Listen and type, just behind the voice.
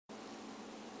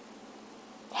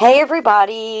Hey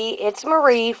everybody, it's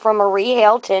Marie from Marie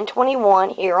Hale 1021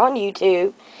 here on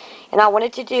YouTube, and I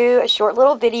wanted to do a short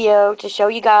little video to show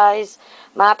you guys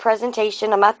my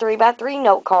presentation of my 3x3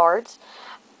 note cards.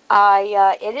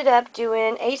 I ended up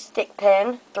doing a stick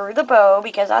pin through the bow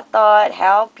because I thought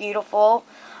how beautiful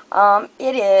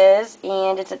it is,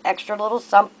 and it's an extra little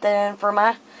something for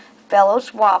my fellow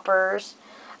swappers.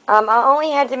 I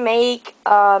only had to make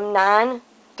 9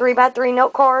 3x3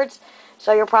 note cards,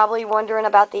 so you're probably wondering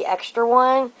about the extra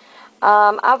one.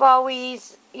 I've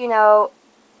always,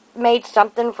 made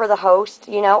something for the host,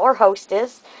 or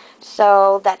hostess,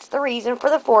 so that's the reason for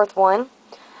the fourth one.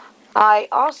 I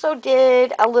also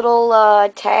did a little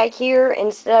tag here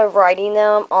instead of writing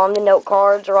them on the note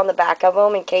cards or on the back of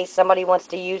them in case somebody wants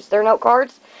to use their note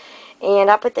cards.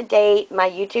 And I put the date, my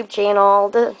YouTube channel,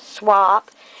 the swap,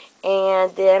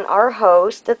 and then our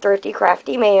host, the Thrifty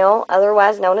Crafty Male,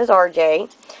 otherwise known as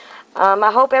RJ.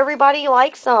 I hope everybody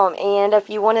likes them, and if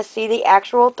you want to see the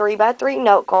actual 3x3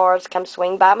 note cards, come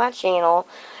swing by my channel.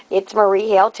 It's Marie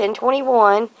Hale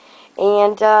 1021,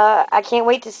 and I can't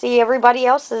wait to see everybody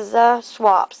else's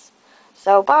swaps.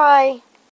 So, bye!